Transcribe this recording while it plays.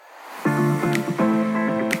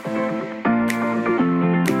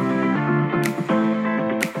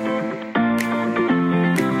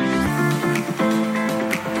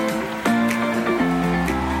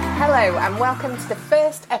welcome to the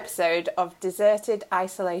first episode of Deserted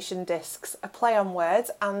Isolation Discs, a play on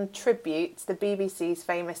words and tribute to the BBC's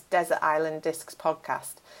famous Desert Island Discs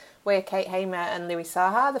podcast. We're Kate Hamer and Louis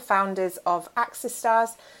Saha, the founders of Axis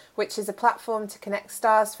Stars, which is a platform to connect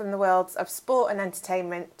stars from the worlds of sport and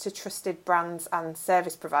entertainment to trusted brands and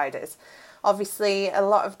service providers. Obviously, a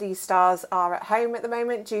lot of these stars are at home at the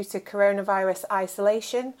moment due to coronavirus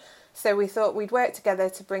isolation, so we thought we'd work together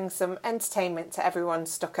to bring some entertainment to everyone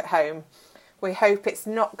stuck at home. We hope it's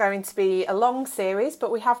not going to be a long series,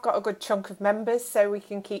 but we have got a good chunk of members, so we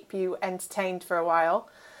can keep you entertained for a while.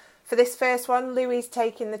 For this first one, Louis is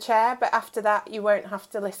taking the chair, but after that you won't have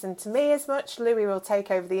to listen to me as much. Louis will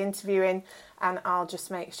take over the interviewing and I'll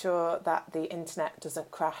just make sure that the internet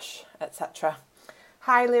doesn't crash, etc.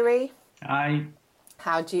 Hi Louis. Hi.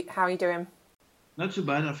 How are you doing? Not too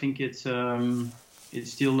bad. I think it's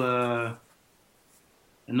still a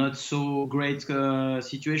not so great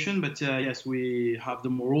situation, but yes, we have the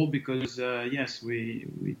moral because yes, we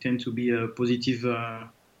tend to be positive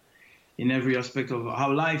in every aspect of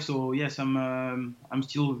our life. So yes, I'm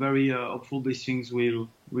still very hopeful these things will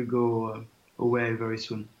go away very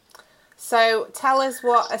soon. So tell us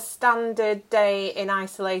what a standard day in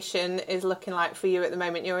isolation is looking like for you at the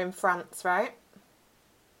moment. You're in France, right?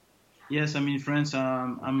 Yes, I'm in France.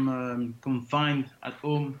 I'm confined at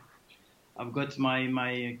home. I've got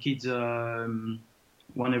my kids one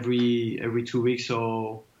every 2 weeks,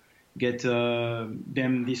 so get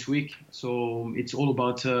them this week. So it's all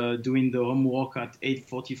about doing the homework at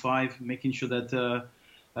 8:45, making sure that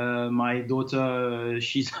my daughter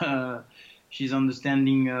she's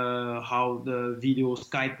understanding how the video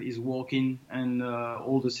Skype is working and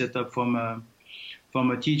all the setup from a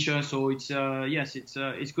teacher. So it's yes,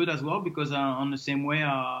 it's good as well because on the same way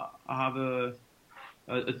I have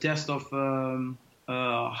a test of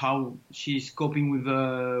how she's coping with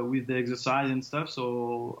the exercise and stuff.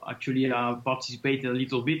 So actually I participate a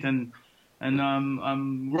little bit and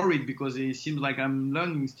I'm worried because it seems like I'm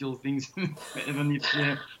learning still things even if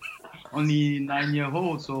they're only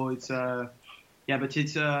 9-year-old. So it's yeah, but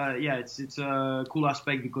it's it's a cool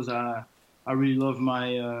aspect because I really love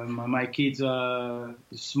my kids'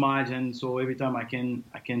 smiles, and so every time I can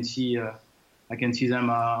see them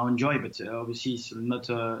enjoy. But obviously it's not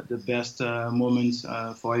the best moments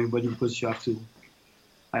for everybody because you have to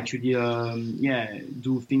actually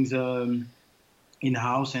do things in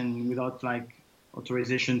house and without like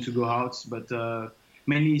authorization to go out. But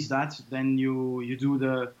mainly is that then you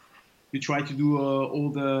try to do all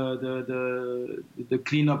the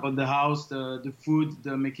cleanup of the house, the food,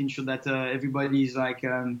 making sure that everybody is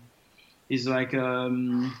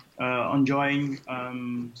enjoying.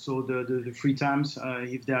 So the free times,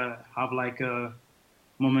 if they have like a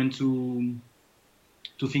moment to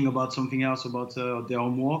think about something else about their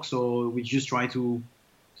homework. So we just try to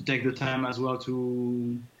take the time as well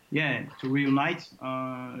to reunite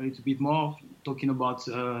a little bit more, talking about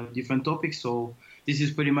different topics. So this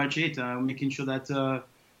is pretty much it. Making sure that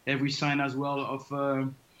every sign as well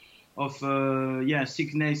of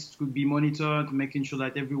sickness could be monitored. Making sure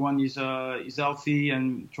that everyone is healthy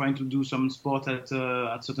and trying to do some sport at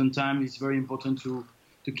certain time. It's very important to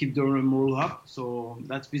keep the morale up. So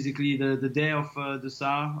that's basically the day of the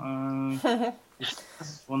SAR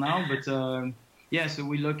for now. But so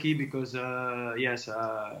we're lucky because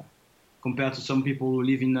compared to some people who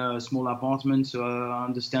live in small apartments, I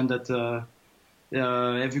understand that.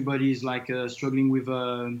 Everybody is like struggling with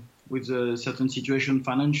a certain situation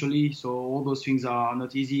financially, so all those things are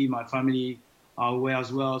not easy. My family are aware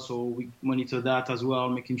as well, so we monitor that as well,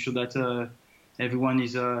 making sure that everyone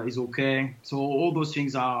is okay. So all those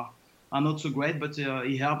things are not so great, but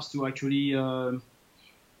it helps to actually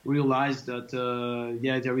realize that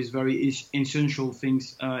there is very essential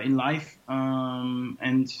things in life,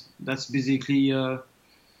 and that's basically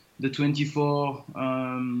the 24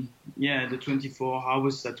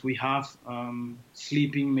 hours that we have,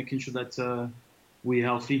 sleeping, making sure that we're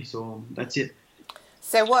healthy. So that's it.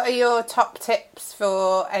 So what are your top tips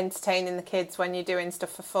for entertaining the kids when you're doing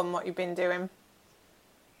stuff for fun? What you've been doing?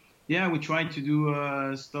 Yeah, we try to do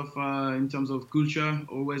stuff in terms of culture,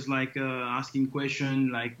 always like asking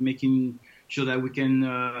questions, like making sure that we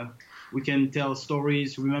can tell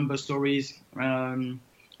stories, remember stories.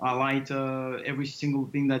 I like every single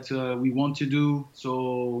thing that we want to do.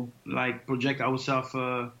 So like project ourselves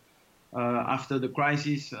after the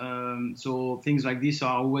crisis. So things like this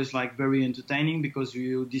are always like very entertaining because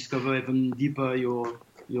you discover even deeper your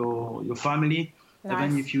family. Nice.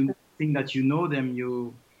 Even if you think that you know them,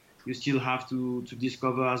 you still have to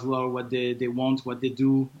discover as well what they want, what they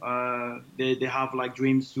do. They have like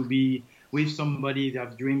dreams to be with somebody. They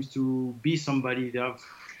have dreams to be somebody. They have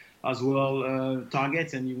as well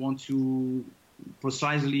targets, and you want to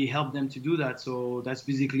precisely help them to do that. So that's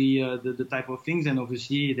basically the type of things. And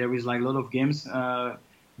obviously there is like a lot of games,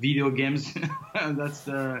 video games. That's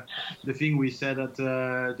the thing. We said that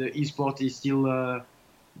the esport is still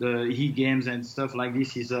the e-games and stuff like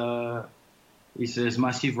this is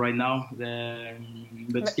massive right now.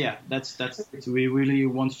 But yeah, that's it. We really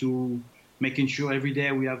want to making sure every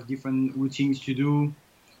day we have different routines to do.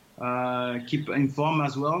 Keep informed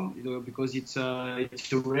as well, because it's a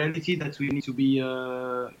reality that we need to be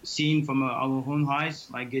seen from our own eyes,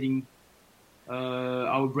 like getting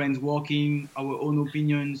our brains working, our own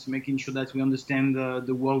opinions, making sure that we understand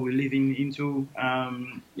the world we're living into.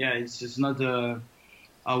 It's not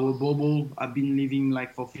our bubble. I've been living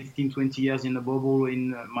like for 15, 20 years in a bubble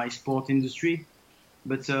in my sport industry.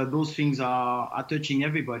 But those things are touching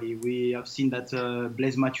everybody. We have seen that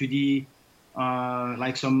Blaise Matuidi,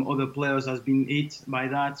 like some other players, has been hit by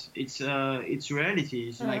that. It's reality.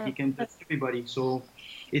 It's like it can touch everybody. So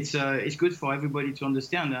it's good for everybody to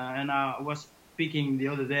understand. And I was speaking the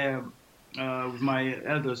other day with my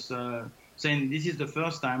elders, saying this is the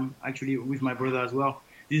first time, actually with my brother as well,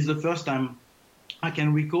 this is the first time I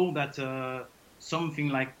can recall that something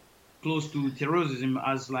like close to terrorism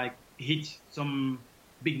has like hit some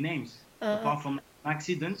big names, apart from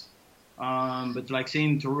accident. But like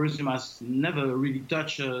saying terrorism has never really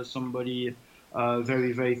touched somebody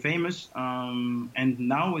very, very famous. And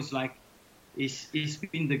now it's like, it's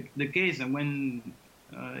been the case. And when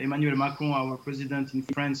Emmanuel Macron, our president in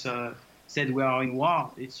France, said we are in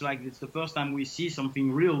war, it's like it's the first time we see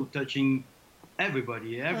something real touching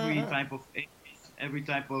everybody, every type of age, every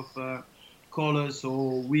type of color.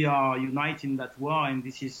 So we are uniting that war, and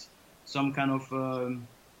this is some kind of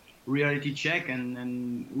reality check,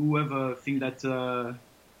 and whoever think that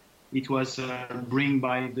it was bring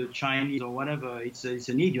by the Chinese or whatever, it's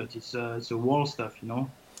an idiot. It's a war stuff, you know.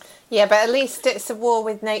 Yeah, but at least it's a war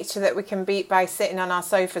with nature that we can beat by sitting on our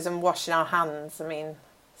sofas and washing our hands. I mean,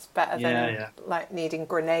 it's better than like needing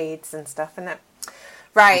grenades and stuff, isn't it?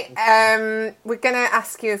 Right, we're going to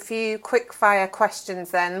ask you a few quick fire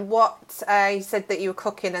questions then. What, you said that you were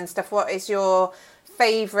cooking and stuff, what is your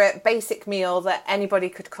favourite basic meal that anybody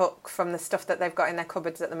could cook from the stuff that they've got in their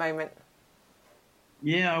cupboards at the moment?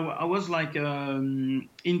 Yeah, I was like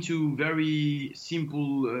into very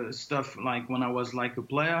simple stuff. Like when I was like a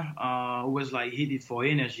player, I was like hit it for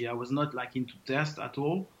energy. I was not like into taste at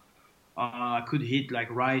all. I could eat like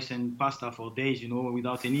rice and pasta for days, you know,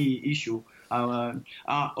 without any issue. I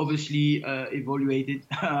obviously evolved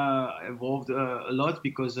a lot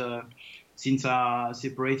because since I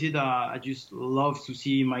separated, I just love to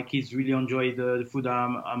see my kids really enjoy the food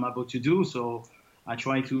I'm about to do. So I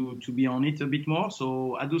try to be on it a bit more.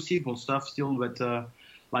 So I do simple stuff still, but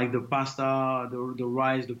like the pasta, the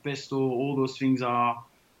rice, the pesto, all those things are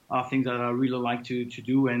things that I really like to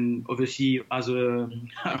do. And obviously, as a,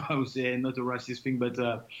 I would say not a racist thing, but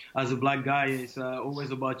as a black guy, it's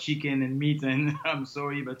always about chicken and meat. And I'm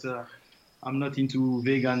sorry, but I'm not into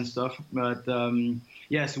vegan stuff. But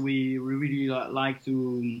yes, we really like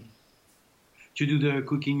to do the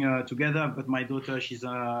cooking together. But my daughter, she's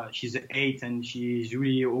 8, and she's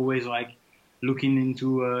really always like looking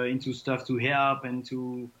into stuff to help and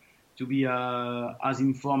to be as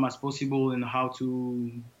informed as possible and how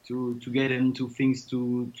to get into things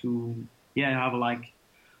to have like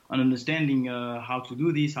an understanding how to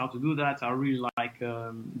do this, how to do that. I really like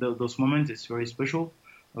those moments. It's very special.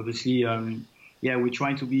 Obviously, we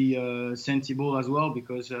try to be sensible as well,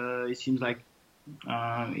 because it seems like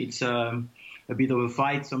it's a bit of a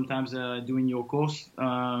fight sometimes doing your course.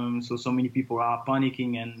 So many people are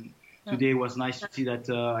panicking, and today was nice to see that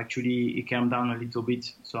actually it calmed down a little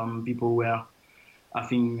bit. Some people were, I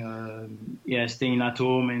think, staying at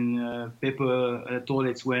home, and paper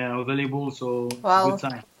toilets were available. So good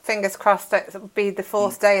time. Fingers crossed that it'll be the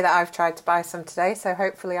 4th day that I've tried to buy some today. So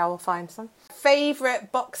hopefully I will find some.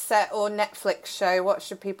 Favourite box set or Netflix show? What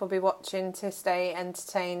should people be watching to stay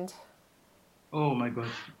entertained? Oh my God,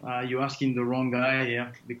 you're asking the wrong guy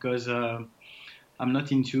here, because I'm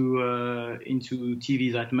not into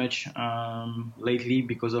TV that much lately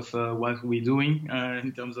because of what we're doing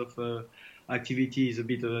in terms of activity is a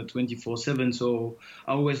bit 24/7. So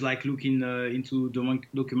I always like looking into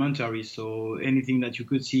documentaries. So anything that you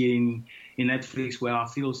could see in Netflix, where I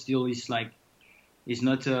feel still is like it's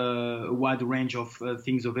not a wide range of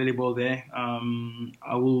things available there.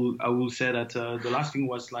 I will say that the last thing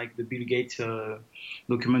was like the Bill Gates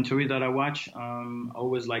documentary that I watched. I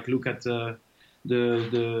always like look at the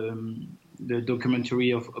the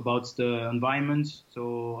documentary about the environment.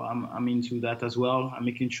 So I'm into that as well. I'm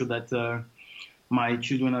making sure that my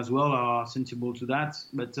children as well are sensible to that.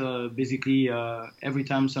 But basically, every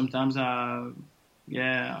time, sometimes, I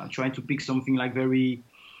try to pick something like very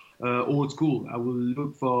old school. I will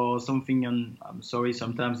look for something, and I'm sorry,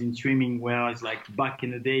 sometimes in streaming where it's like back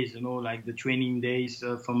in the days, like the training days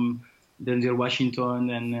from Denzel Washington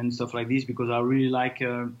and stuff like this, because I really like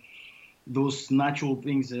those natural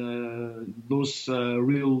things, those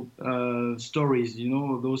real stories,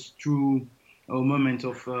 those true moments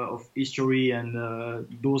of history, and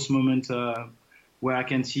those moments where I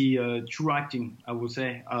can see true acting, I would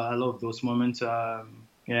say. I love those moments.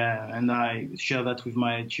 And I share that with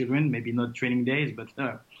my children, maybe not training days, but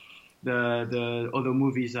the other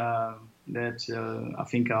movies that I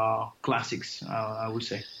think are classics, I would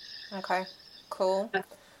say. Okay, cool.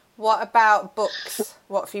 What about books?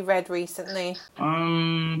 What have you read recently?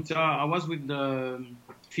 So I was with the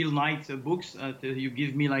Phil Knight books that you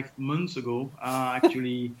gave me like months ago.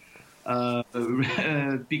 Actually,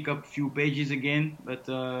 pick up a few pages again, but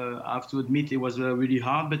I have to admit it was really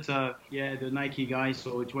hard. But the Nike guy,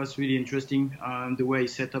 so it was really interesting the way he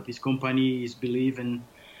set up his company, his belief, and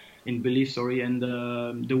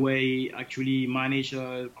the way he actually manage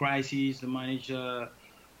crises, manage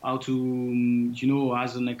how to,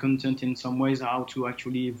 as an accountant in some ways, how to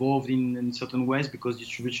actually evolve in certain ways because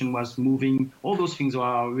distribution was moving. All those things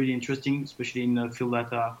are really interesting, especially in the field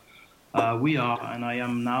that we are and I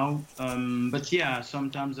am now. But yeah,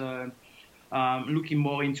 sometimes looking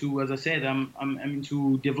more into, as I said, I'm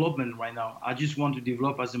into development right now. I just want to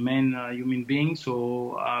develop as a man, human being.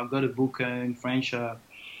 So I've got a book in French,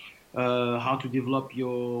 how to develop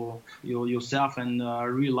yourself, and I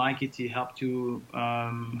really like it. It helps to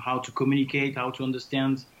how to communicate, how to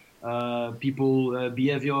understand people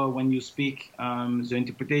behavior when you speak, the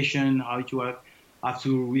interpretation, how to have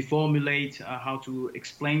to reformulate, how to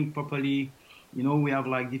explain properly. We have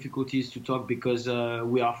like difficulties to talk because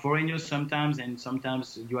we are foreigners sometimes, and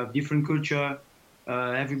sometimes you have different culture.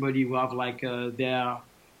 Everybody will have like their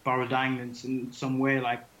paradigm in some way,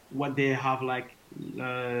 like what they have like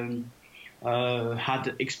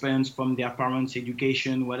had experience from their parents'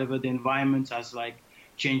 education, whatever the environment has like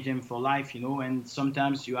changed them for life, and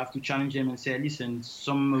sometimes you have to challenge them and say, listen,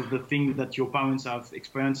 some of the things that your parents have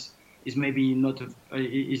experienced is maybe not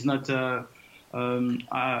a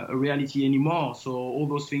reality anymore. So all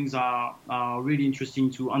those things are really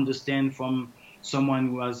interesting to understand from someone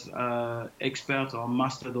who has expert or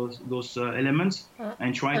mastered those elements,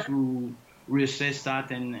 and try to reassess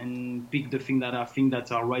that and pick the thing that I think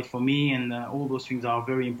that are right for me. And all those things are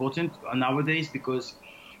very important nowadays, because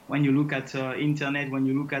when you look at internet, when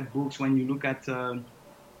you look at books, when you look at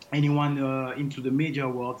anyone into the media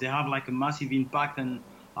world, they have like a massive impact on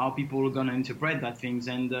how people are going to interpret that things.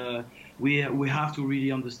 And we have to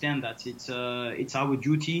really understand that it's our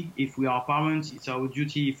duty if we are parents, it's our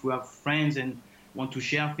duty if we have friends and want to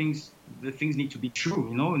share things. The things need to be true,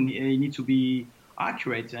 it need to be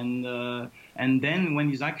accurate, and then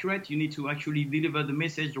when it's accurate, you need to actually deliver the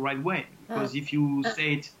message the right way. Because if you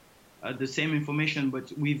say it, the same information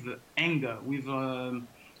but with anger, with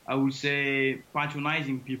I would say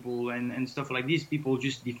patronizing people and stuff like this, people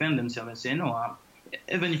just defend themselves and say, no,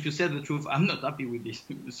 even if you said the truth, I'm not happy with this.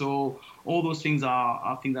 So all those things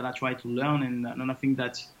are things that I try to learn, and I think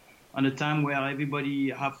that on a time where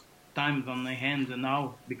everybody have time on their hands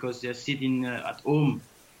now because they're sitting at home,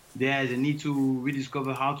 there's a need to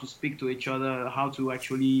rediscover how to speak to each other, how to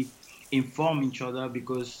actually inform each other,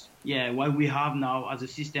 because what we have now as a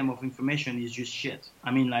system of information is just shit.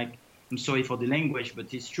 I mean, like, I'm sorry for the language,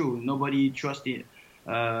 but it's true. Nobody trusts it,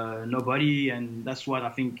 nobody, and that's what I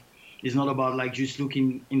think. It's not about like just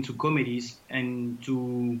looking into comedies and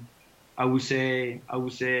to, I would say,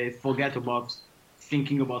 forget about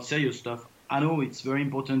thinking about serious stuff. I know it's very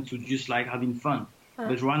important to just like having fun,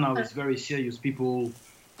 but right now it's very serious. People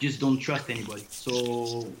just don't trust anybody.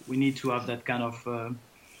 So we need to have that kind of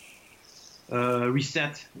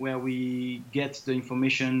reset where we get the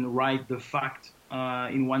information right, the fact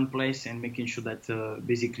in one place, and making sure that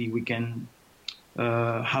basically we can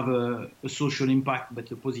have a social impact,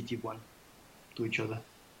 but a positive one to each other.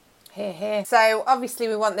 Hear, hear. So obviously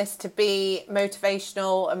we want this to be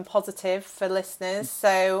motivational and positive for listeners.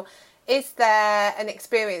 So is there an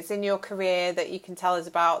experience in your career that you can tell us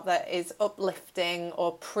about that is uplifting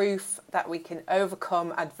or proof that we can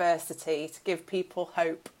overcome adversity to give people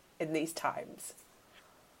hope in these times?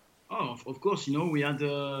 Oh, of course, we had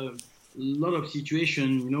a lot of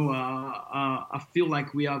situations, I feel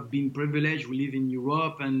like we have been privileged. We live in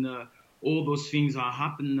Europe, and all those things are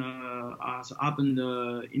has happened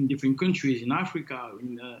in different countries, in Africa,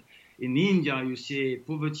 in India. You see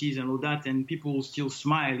poverty and all that, and people still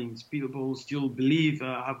smiling, people still believe,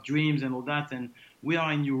 have dreams and all that. And we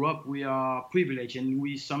are in Europe, we are privileged, and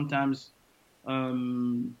we sometimes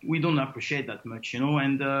we don't appreciate that much, you know.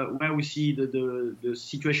 And where we see the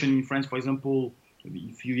situation in France, for example,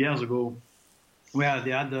 a few years ago, where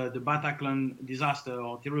they had the Bataclan disaster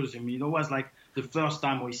or terrorism, you know, was like the first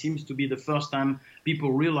time, or it seems to be the first time,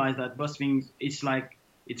 people realize that busing,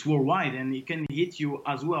 it's worldwide and it can hit you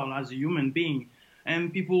as well as a human being.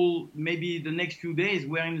 And people, maybe the next few days,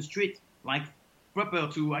 were in the street, like proper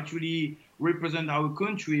to actually represent our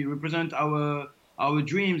country, represent our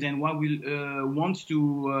dreams and what we want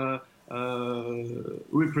to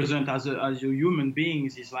represent as a human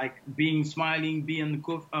beings. Is like being smiling, be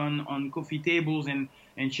on coffee tables and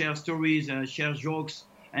share stories, share jokes.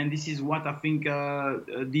 And this is what I think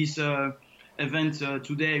this event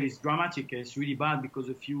today is dramatic. It's really bad because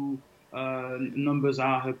a few numbers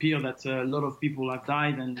are appear that a lot of people have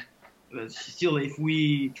died, and still, if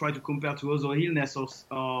we try to compare to other illness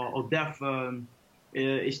or death,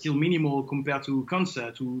 is still minimal compared to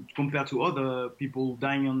cancer, compared to other people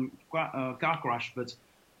dying on car crash. But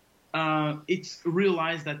it's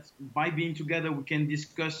realized that by being together, we can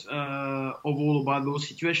discuss overall about those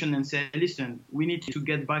situations and say, listen, we need to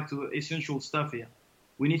get back to essential stuff here.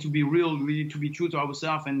 We need to be real. We need to be true to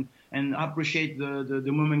ourselves and appreciate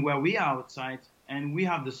the moment where we are outside and we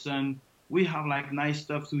have the sun. We have like nice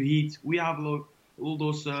stuff to eat. We have all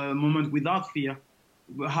those moments without fear.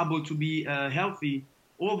 We're able to be healthy.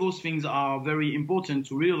 All those things are very important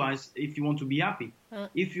to realize if you want to be happy.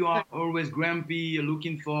 If you are always grumpy,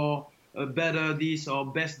 looking for better this or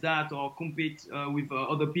best that, or compete with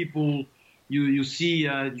other people, you see,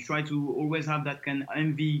 you try to always have that kind of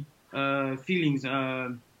envy feelings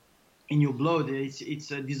in your blood.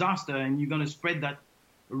 It's a disaster, and you're going to spread that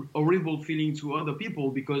horrible feeling to other people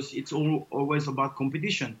because it's always about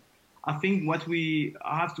competition. I think what we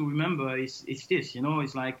have to remember is this, you know,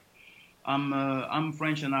 it's like I'm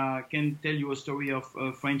French and I can tell you a story of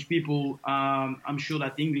French people. I'm sure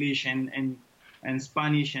that English and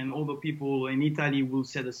Spanish and other people in Italy will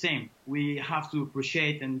say the same. We have to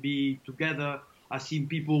appreciate and be together. I see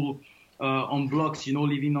people on blocks, you know,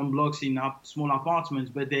 living on blocks in small apartments,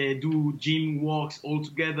 but they do gym walks all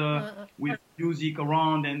together with music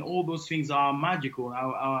around, and all those things are magical.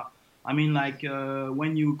 I mean, like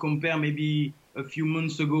when you compare maybe a few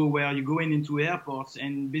months ago where you're going into airports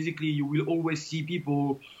and basically you will always see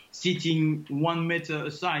people sitting 1 meter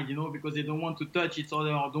aside, you know, because they don't want to touch each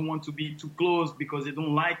other or don't want to be too close because they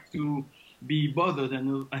don't like to be bothered,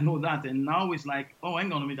 and I know that. And now it's like, oh,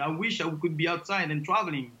 hang on a minute, I wish I could be outside and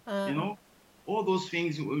traveling, you know. All those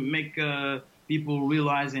things make people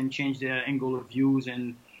realize and change their angle of views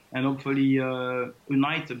and hopefully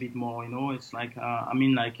unite a bit more, you know. It's like, I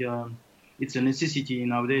mean, like it's a necessity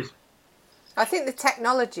nowadays. I think the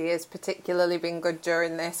technology has particularly been good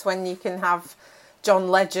during this, when you can have John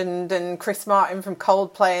Legend and Chris Martin from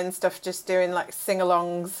Coldplay and stuff just doing like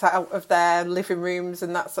sing-alongs out of their living rooms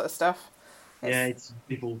and that sort of stuff. It's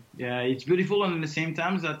beautiful. Yeah, it's beautiful, and at the same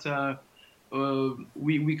time that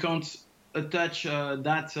we can't attach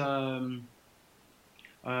that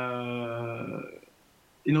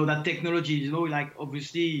you know, that technology, you know, like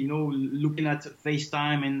obviously, you know, looking at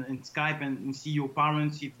FaceTime and Skype and see your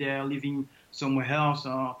parents if they're living somewhere else,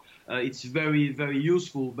 it's very, very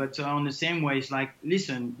useful. But on the same way, it's like,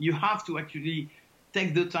 listen, you have to actually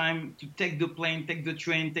take the time to take the plane, take the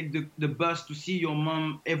train, take the bus to see your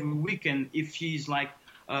mom every weekend if she's like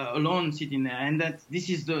alone sitting there. And that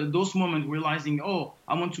this is those moments realizing, oh,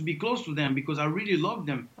 I want to be close to them because I really love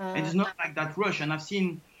them. And it's not like that rush. And I've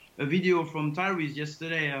seen a video from Tyrese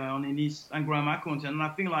yesterday on his Instagram account, and I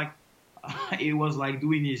think like he was like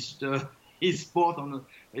doing his sport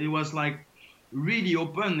it was like really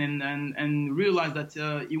open and realized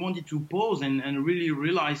that he wanted to pause and really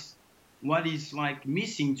realize what is like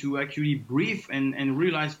missing to actually breathe and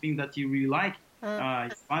realize things that he really like,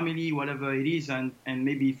 his family, whatever it is, and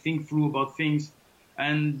maybe think through about things.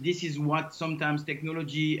 And this is what sometimes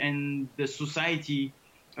technology and the society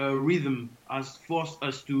rhythm has forced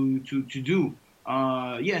us to do.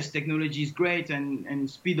 Yes, technology is great, and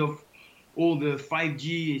speed of all the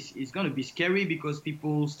 5G is going to be scary because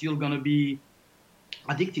people still going to be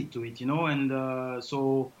addicted to it, you know. And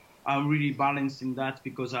so I'm really balanced in that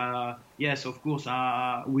because, yes, of course,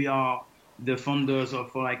 we are the founders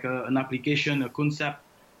of like an application, a concept,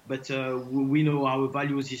 but we know our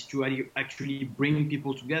values is to actually bring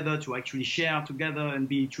people together, to actually share together and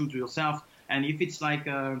be true to yourself. And if it's like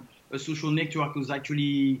a social network who's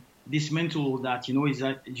actually dismantle that. Is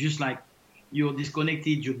that just like you're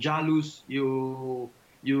disconnected, you're jealous, you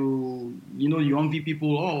envy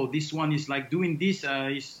people. Oh, this one is like doing this,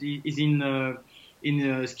 is in a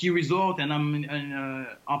ski resort, and I'm in an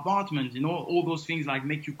apartment. All those things like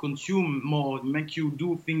make you consume more, make you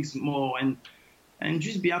do things more, and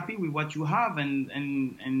just be happy with what you have,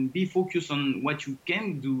 and be focused on what you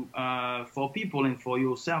can do for people and for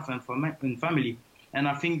yourself and for and family. And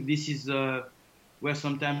I think this is where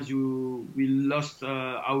sometimes we lost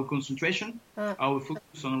our concentration, our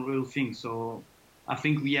focus on real things. So I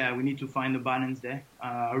think we need to find a balance there.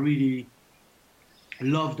 I really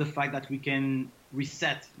love the fact that we can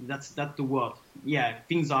reset. That's the word. Yeah,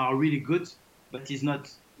 things are really good, but it's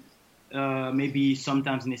not maybe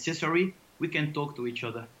sometimes necessary. We can talk to each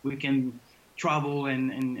other. We can travel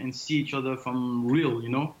and see each other from real,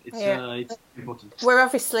 it's important. We're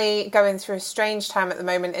obviously going through a strange time at the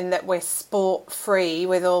moment in that we're sport free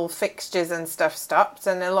with all fixtures and stuff stopped,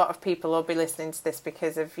 and a lot of people will be listening to this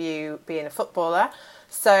because of you being a footballer.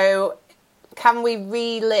 So can we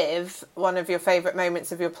relive one of your favourite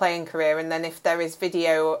moments of your playing career? And then if there is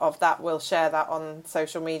video of that, we'll share that on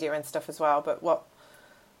social media and stuff as well. But what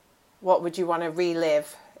would you want to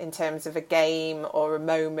relive in terms of a game or a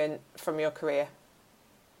moment from your career?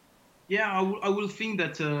 Yeah, I will think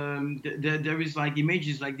that there is like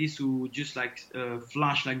images like this who just like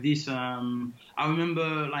flash like this. I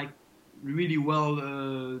remember like really well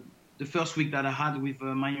the first week that I had with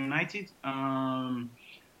Man United.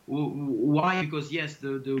 Why? Because yes,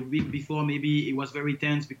 the week before maybe it was very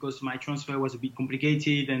tense because my transfer was a bit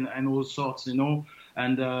complicated and all sorts,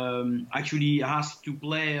 And actually I asked to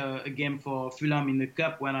play a game for Fulham in the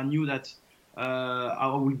Cup when I knew that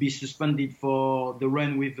I would be suspended for the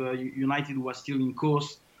run with United, who was still in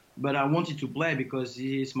course. But I wanted to play because it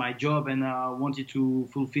is my job and I wanted to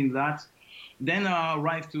fulfill that. Then I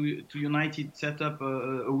arrived to United, set up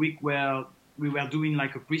a week where we were doing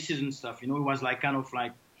like a pre-season stuff. It was like kind of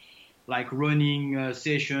like running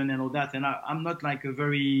session and all that. And I'm not like a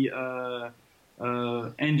very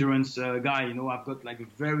endurance guy. I've got like a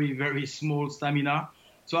very, very small stamina.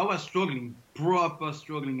 So I was struggling, proper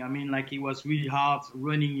struggling. I mean, like it was really hard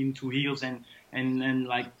running into hills and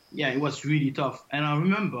like, yeah, it was really tough. And I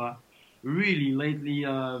remember really lately,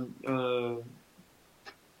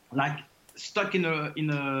 like stuck in a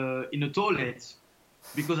toilet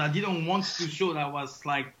because I didn't want to show that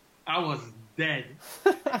I was dead.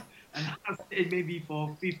 And I stayed maybe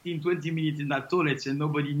for 15, 20 minutes in that toilet and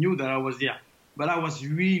nobody knew that I was there. But I was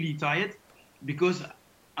really tired because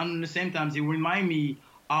at the same time, it reminded me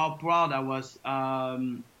how proud I was.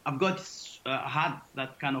 Had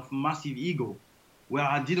that kind of massive ego where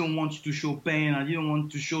I didn't want to show pain. I didn't want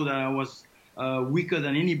to show that I was weaker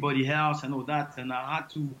than anybody else and all that. And I had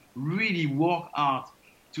to really work hard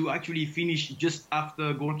to actually finish just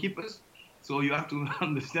after goalkeepers. So you have to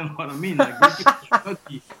understand what I mean. Like goalkeepers should not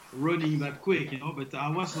be running that quick, But I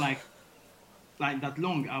was like that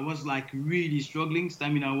long. I was like really struggling.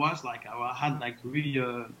 Stamina was like I had like really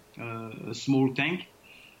a small tank.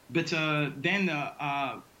 But then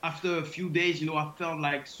after a few days, I felt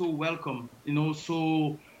like so welcome,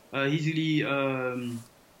 so easily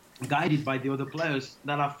guided by the other players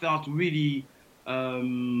that I felt really,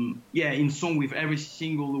 in song with every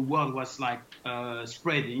single word was like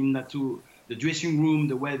spread in that to the dressing room,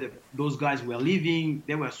 the way that those guys were living.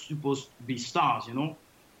 They were supposed to be stars,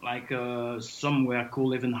 like some were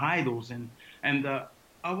called even idols. And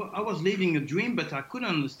I was living a dream, but I couldn't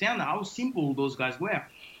understand how simple those guys were.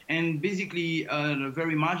 And basically, a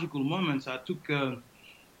very magical moment, I took the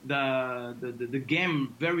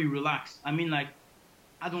game very relaxed. I mean, like,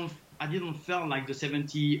 I didn't feel like the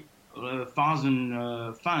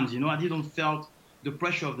 70,000 fans, I didn't felt the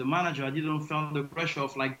pressure of the manager. I didn't feel the pressure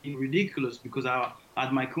of like being ridiculous because I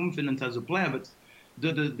had my confidence as a player. But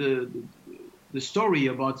the story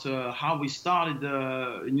about how we started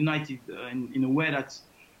United in a way that's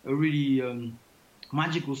a really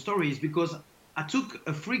magical story is because I took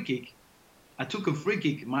a free kick.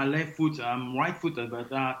 My left foot, I'm right-footed,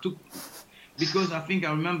 but I took because I think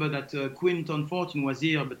I remember that Quinton Fortune was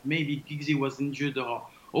here, but maybe Giggsy was injured or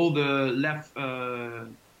all the left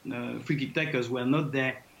free kick takers were not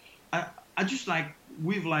there. I just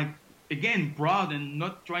again, proud and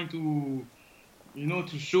not trying to,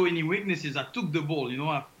 to show any weaknesses. I took the ball,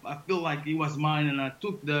 I feel like it was mine and I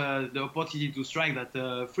took the opportunity to strike that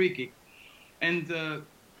free kick. And,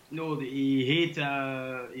 he hit,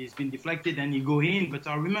 he's been deflected and he go in. But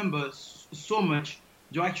I remember so much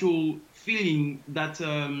the actual feeling that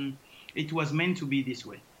it was meant to be this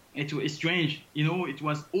way. It was strange, it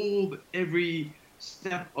was every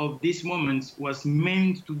step of this moment was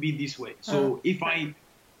meant to be this way. So if I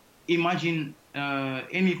imagine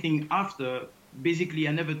anything after, basically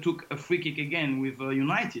I never took a free kick again with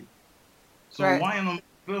United. So why on the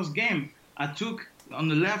first game I took on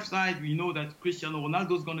the left side, we know that Cristiano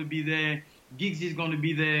Ronaldo is going to be there, Giggs is going to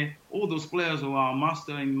be there, all those players who are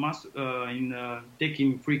master in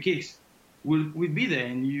taking free kicks will be there,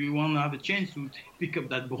 and you want to have a chance to pick up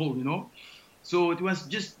that ball, you know. So it was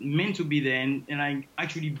just meant to be there, and I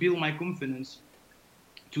actually built my confidence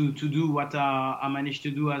to do what I managed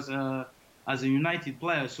to do as a United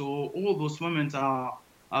player. So all those moments are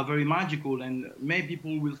very magical, and many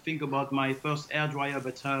people will think about my first air dryer,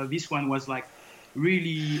 but this one was like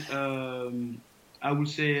really, I would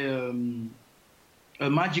say,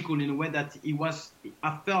 magical in a way that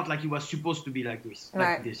I felt like it was supposed to be like this,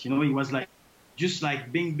 you know. It was like just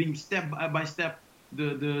like being step by step.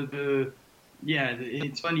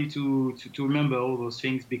 It's funny to remember all those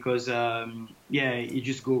things because it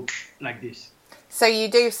just go like this. So you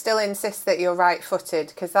do still insist that you're right-footed,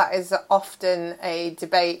 because that is often a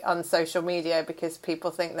debate on social media because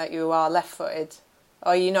people think that you are left-footed,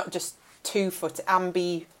 or you're not just two-footed,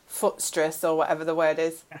 ambifootstress or whatever the word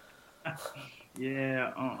is.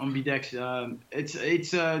 Yeah, ambidex.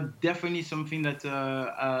 It's definitely something that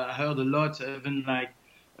I heard a lot. Even like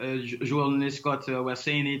Joel Lescott was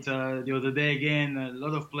saying it the other day again. A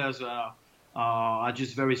lot of players are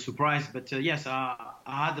just very surprised. But yes, I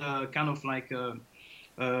had a kind of like a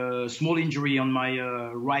small injury on my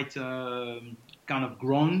right kind of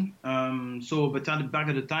groin. But at the back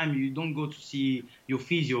of the time, you don't go to see your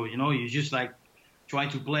physio. You know, you just like try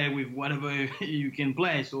to play with whatever you can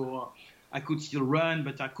play. So I could still run,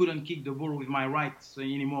 but I couldn't kick the ball with my right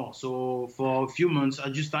anymore. So for a few months, I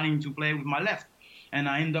just started to play with my left. And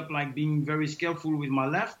I end up like being very skillful with my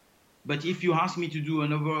left. But if you ask me to do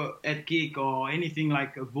another head kick or anything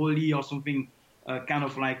like a volley or something kind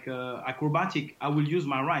of like acrobatic, I will use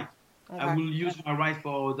my right. Okay. I will use my right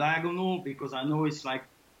for diagonal because I know it's like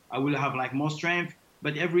I will have like more strength.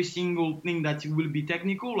 But every single thing that will be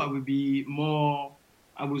technical, I will be more,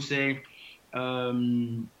 I would say,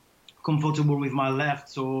 comfortable with my left.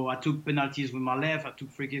 So I took penalties with my left. I took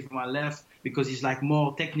free kicks with my left because it's like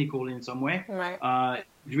more technical in some way. Right.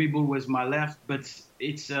 Dribble was my left, but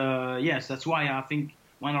it's yes, that's why I think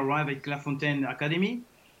when I arrived at Clairefontaine Academy,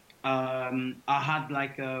 I had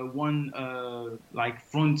like one like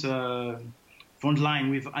front line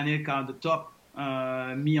with Anelka at the top,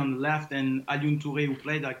 me on the left, and Alioune Touré, who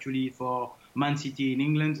played actually for Man City in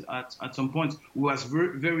England at some point, who was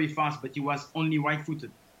very, very fast, but he was only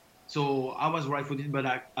right-footed. So I was right-footed, but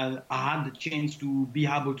I had the chance to be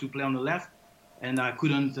able to play on the left, and I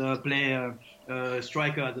couldn't play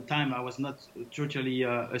striker at the time. I was not totally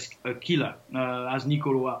a killer, as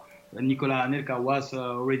Nicolas Anelka was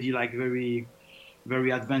already like very,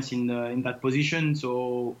 very advanced in that position.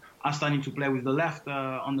 So I started to play with the left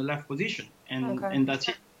on the left position, and that's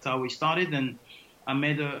it. That's how we started, and I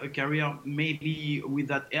made a career maybe with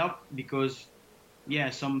that help because.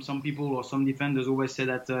 Yeah, some people or some defenders always say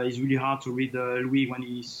that it's really hard to read Louis when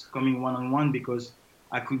he's coming one-on-one because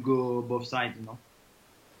I could go both sides, you know.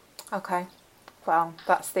 Okay. Well,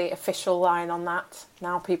 that's the official line on that.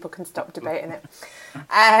 Now people can stop debating it.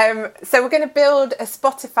 So we're going to build a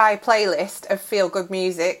Spotify playlist of feel-good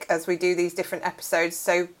music as we do these different episodes.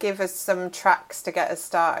 So give us some tracks to get us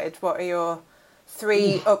started. What are your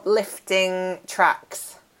 3 uplifting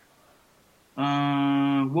tracks?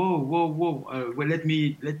 Well, let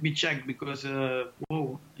me check because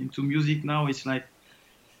into music now it's like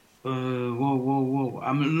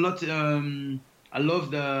I'm not I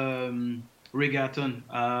love the reggaeton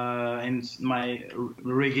and my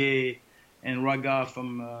reggae and raga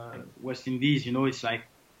from West Indies. You know, it's like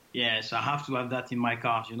yes, I have to have that in my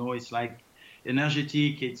car. You know, it's like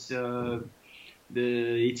energetic. It's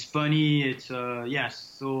it's funny. It's yes.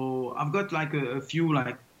 So I've got like a few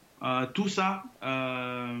like. Tusa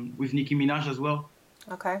with Nicki Minaj as well.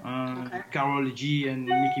 Okay. Karol G and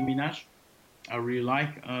Nicki Minaj, I really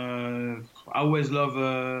like. I always love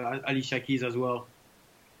Alicia Keys as well.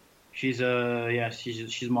 She's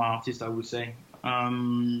she's my artist, I would say.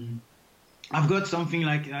 I've got something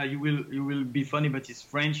like you will be funny, but it's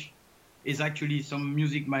French. It's actually some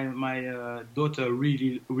music my daughter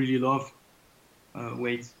really love.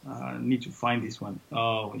 Wait, I need to find this one.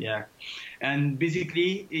 Oh, yeah. And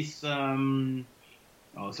basically, it's... so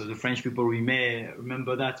the French people, we may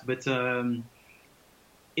remember that, but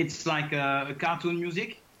it's like a cartoon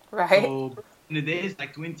music. Right. So in the days,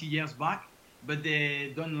 like 20 years back, but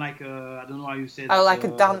they done like I don't know how you say that. Oh, like a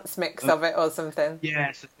dance mix of it or something.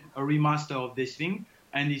 Yes, a remaster of this thing.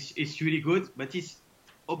 and it's really good. But it's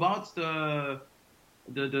about the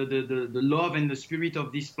love and the spirit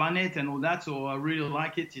of this planet and all that. So I really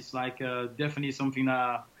like it. It's like definitely something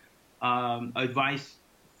that I advise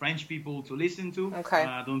French people to listen to. Okay.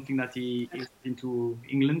 I don't think that he is into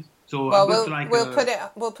England. So Well, I've got like we'll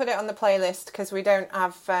put it on the playlist because we don't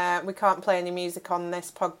have we can't play any music on this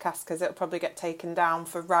podcast because it'll probably get taken down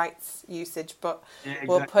for rights usage. But yeah, exactly,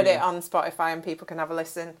 we'll put it on Spotify and people can have a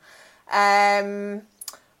listen.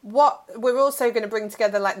 What we're also going to bring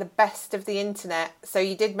together like the best of the internet. So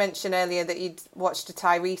you did mention earlier that you'd watched a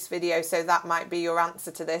Tyrese video, so that might be your answer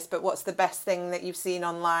to this. But what's the best thing that you've seen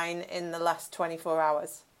online in the last 24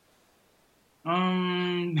 hours?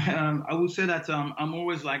 I would say that I'm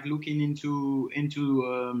always like looking into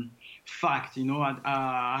fact. You know,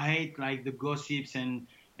 I hate like the gossips and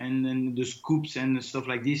the scoops and stuff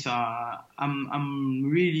like this. I'm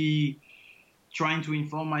really trying to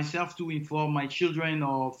inform myself, to inform my children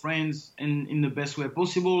or friends in the best way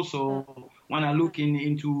possible. So when I look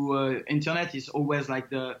into internet, it's always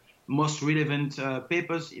like the most relevant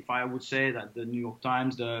papers. If I would say that the New York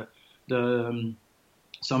Times,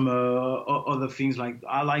 some other things like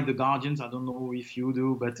I like the Guardians. I don't know if you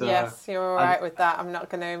do, but yes, you're all right with that. I'm not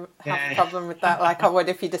going to have a problem with that, like I would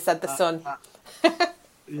if you just said the Sun.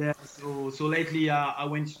 Yeah. So lately I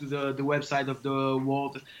went to the website of the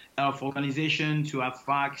World Health Organization to have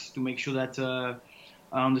facts to make sure that I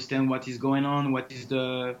understand what is going on, what is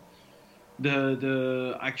the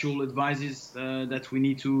actual advices that we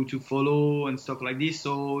need to follow and stuff like this.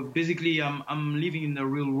 So basically, I'm living in the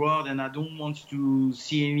real world, and I don't want to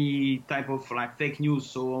see any type of like fake news.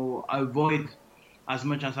 So I avoid as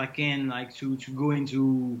much as I can, like to go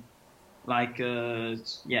into like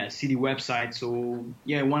city websites. So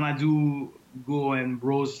yeah, when I do go and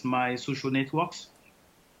browse my social networks,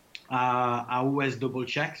 I always double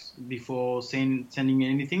check before sending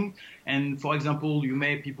anything. And for example,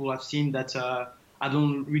 people have seen that I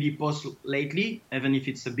don't really post lately, even if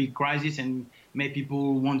it's a big crisis, and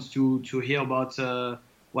people want to hear about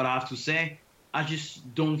what I have to say. I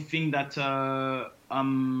just don't think that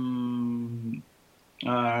I'm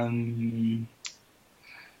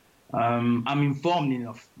informed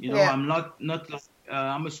enough. You know, Yeah. I'm not like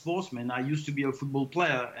I'm a sportsman. I used to be a football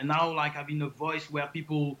player, and now like having a voice where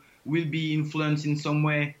people will be influenced in some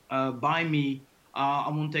way by me. I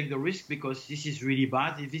won't take the risk because this is really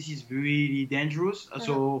bad. This is really dangerous.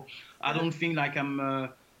 So I don't think like I'm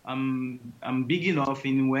big enough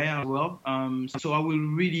in a way as well. So I will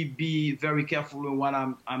really be very careful in what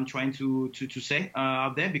I'm trying to say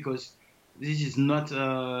out there, because this is not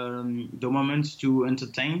the moment to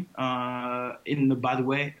entertain in a bad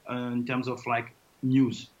way in terms of like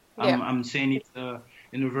news. Yeah. I'm saying it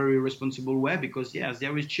in a very responsible way, because yes,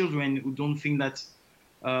 there is children who don't think that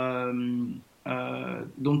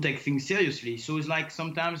don't take things seriously. So it's like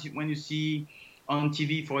sometimes when you see on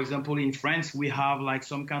TV, for example, in France, we have like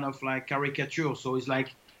some kind of like caricature. So it's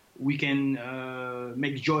like we can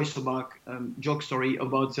make jokes about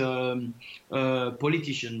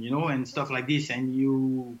politician, you know, and stuff like this. And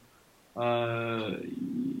I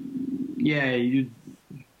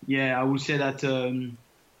would say that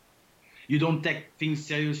you don't take things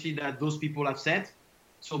seriously that those people have said.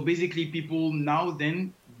 So basically, people now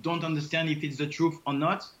then don't understand if it's the truth or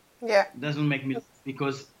not. Yeah, doesn't make me,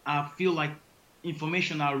 because I feel like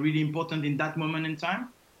information are really important in that moment in time.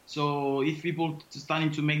 So if people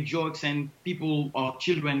starting to make jokes, and people or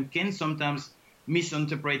children can sometimes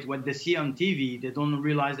misinterpret what they see on TV, they don't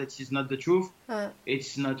realize that it's not the truth.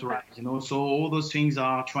 It's not right, you know. So all those things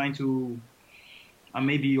are trying to.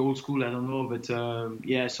 Maybe old school, I don't know, but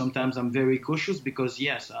sometimes I'm very cautious, because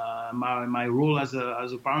yes, my role as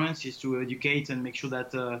a parent is to educate and make sure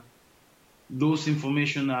that those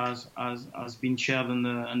information has been shared in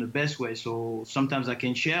the best way. So sometimes I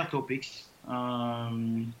can share topics, I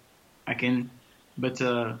can, but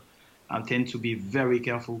I tend to be very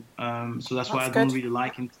careful. So that's why I don't really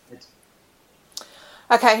like internet.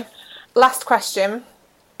 Okay, last question.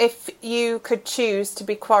 If you could choose to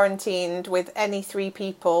be quarantined with any three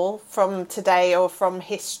people from today or from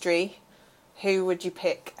history, who would you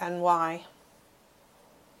pick and why?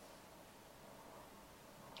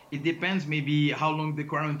 It depends maybe how long the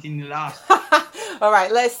quarantine lasts. All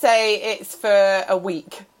right, let's say it's for a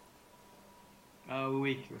week. A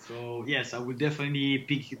week. So yes, I would definitely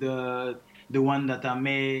pick the one that I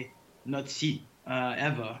may not see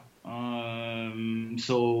ever.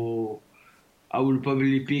 So I will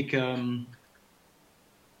probably pick. I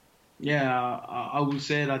would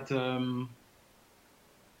say that.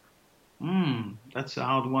 That's a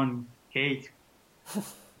hard one, Kate.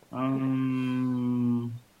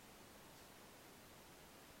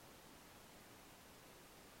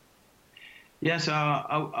 Yes,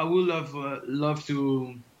 I would love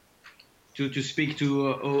to speak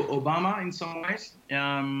to Obama in some ways,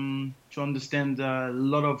 to understand a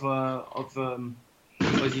lot of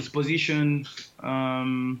his position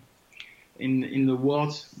in the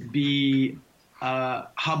world, be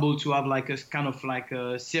able to have like a kind of like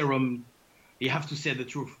a serum. You have to say the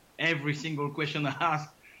truth. Every single question I ask,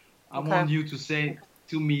 I Okay. want you to say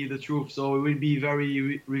to me the truth. So it will be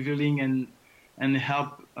very revealing and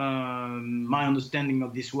help my understanding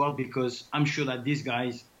of this world, because I'm sure that these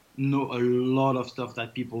guys know a lot of stuff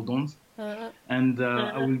that people don't, and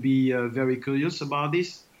I will be very curious about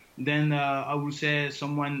this. Then I will say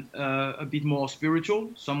someone a bit more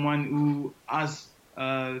spiritual, someone who has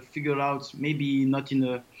figured out, maybe not in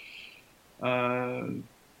a uh,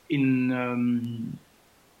 in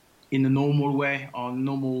in a normal way or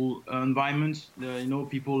normal environment.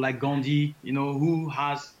 People like Gandhi, who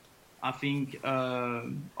has, I think,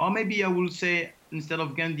 or maybe I will say, instead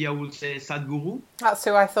of Gandhi, I will say Sadhguru. That's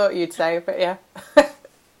who I thought you'd say, but yeah.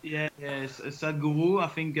 Yeah, yes, Sadhguru. I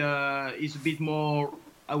think is a bit more,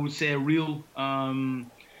 I would say, real,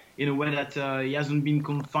 in a way that he hasn't been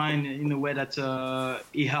confined, in a way that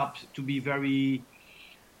he helped to be very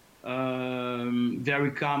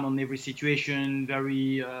calm on every situation,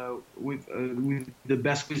 very with the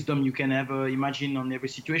best wisdom you can ever imagine on every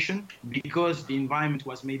situation, because the environment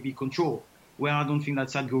was maybe control. Where I don't think that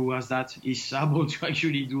Sadhguru has that. He's able to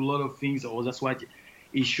actually do a lot of things, or that's what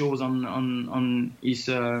he shows on his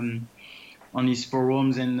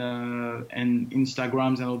forums and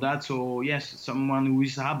Instagrams and all that. So yes, someone who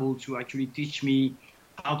is able to actually teach me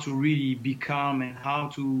how to really be calm and how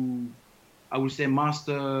to, I would say,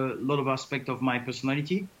 master a lot of aspects of my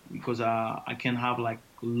personality, because I can have like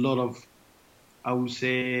a lot of, I would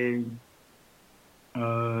say,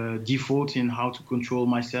 default in how to control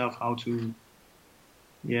myself, how to,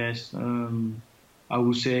 yes, I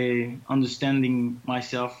would say, understanding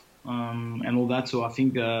myself, and all that. So I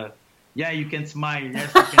think, yeah, you can smile.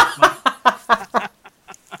 Yes, you can smile.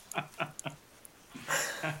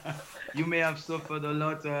 You may have suffered a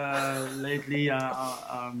lot lately.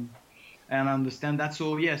 And I understand that.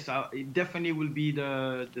 So yes, it definitely will be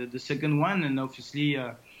the second one, and obviously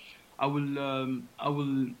I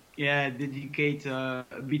will yeah, dedicate a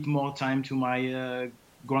bit more time to my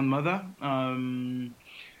grandmother,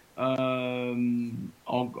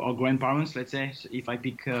 or grandparents, let's say, if I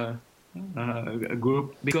pick a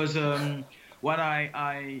group, because what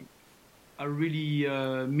I are really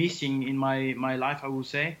missing in my life, I would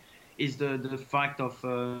say, is the fact of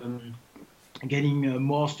getting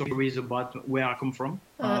more stories about where I come from,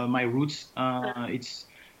 my roots. It's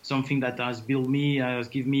something that has built me, has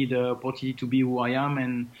given me the opportunity to be who I am,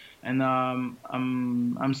 and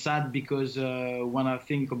I'm sad because when I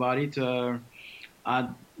think about it, I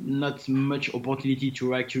had not much opportunity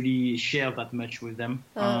to actually share that much with them.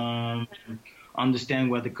 Understand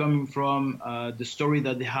where they're coming from, the story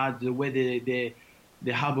that they had, the way they're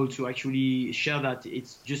able to actually share that.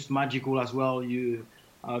 It's just magical as well. You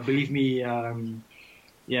believe me.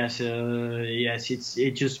 Yes, yes, it's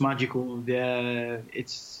just magical.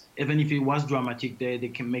 It's, even if it was dramatic, they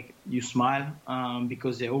can make you smile,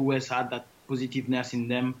 because they always had that positiveness in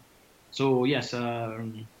them. So yes,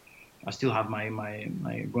 I still have my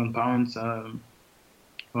grandparents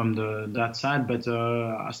from that side, but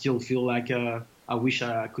I still feel like I wish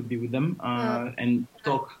I could be with them and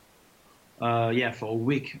talk. Yeah, for a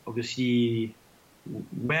week. Obviously,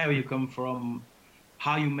 where you come from,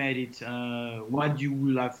 how you made it, what you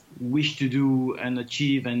would have wished to do and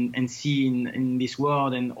achieve and see in this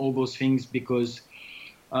world, and all those things. Because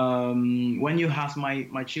when you ask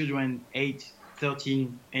my children, 8,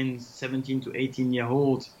 13, and 17 to 18-year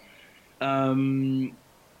olds, um,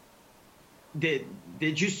 they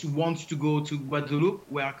just want to go to Guadeloupe,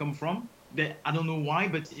 where I come from. I don't know why,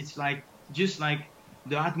 but it's like, just like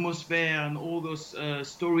the atmosphere and all those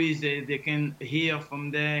stories they can hear from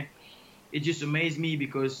there. It just amazed me,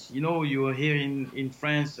 because you are here in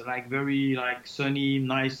France, like very like sunny,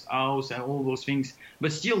 nice house and all those things,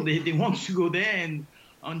 but still they want to go there and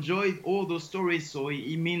enjoy all those stories. So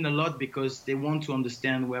it means a lot, because they want to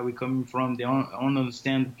understand where we're coming from. They want to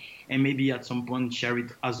understand, and maybe at some point share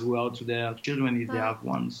it as well to their children if they have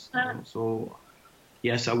ones. So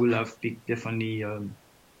yes, I will have picked definitely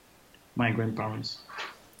my grandparents.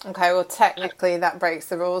 Okay, well, technically that breaks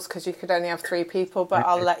the rules because you could only have 3 people, but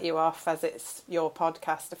I'll let you off as it's your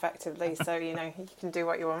podcast, effectively. So, you can do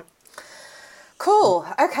what you want. Cool.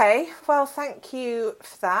 Okay. Well, thank you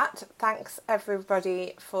for that. Thanks,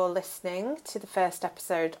 everybody, for listening to the first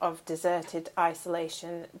episode of Deserted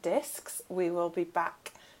Isolation Discs. We will be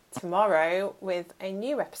back tomorrow with a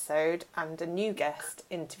new episode and a new guest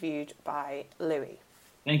interviewed by Louis.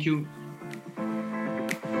 Thank you.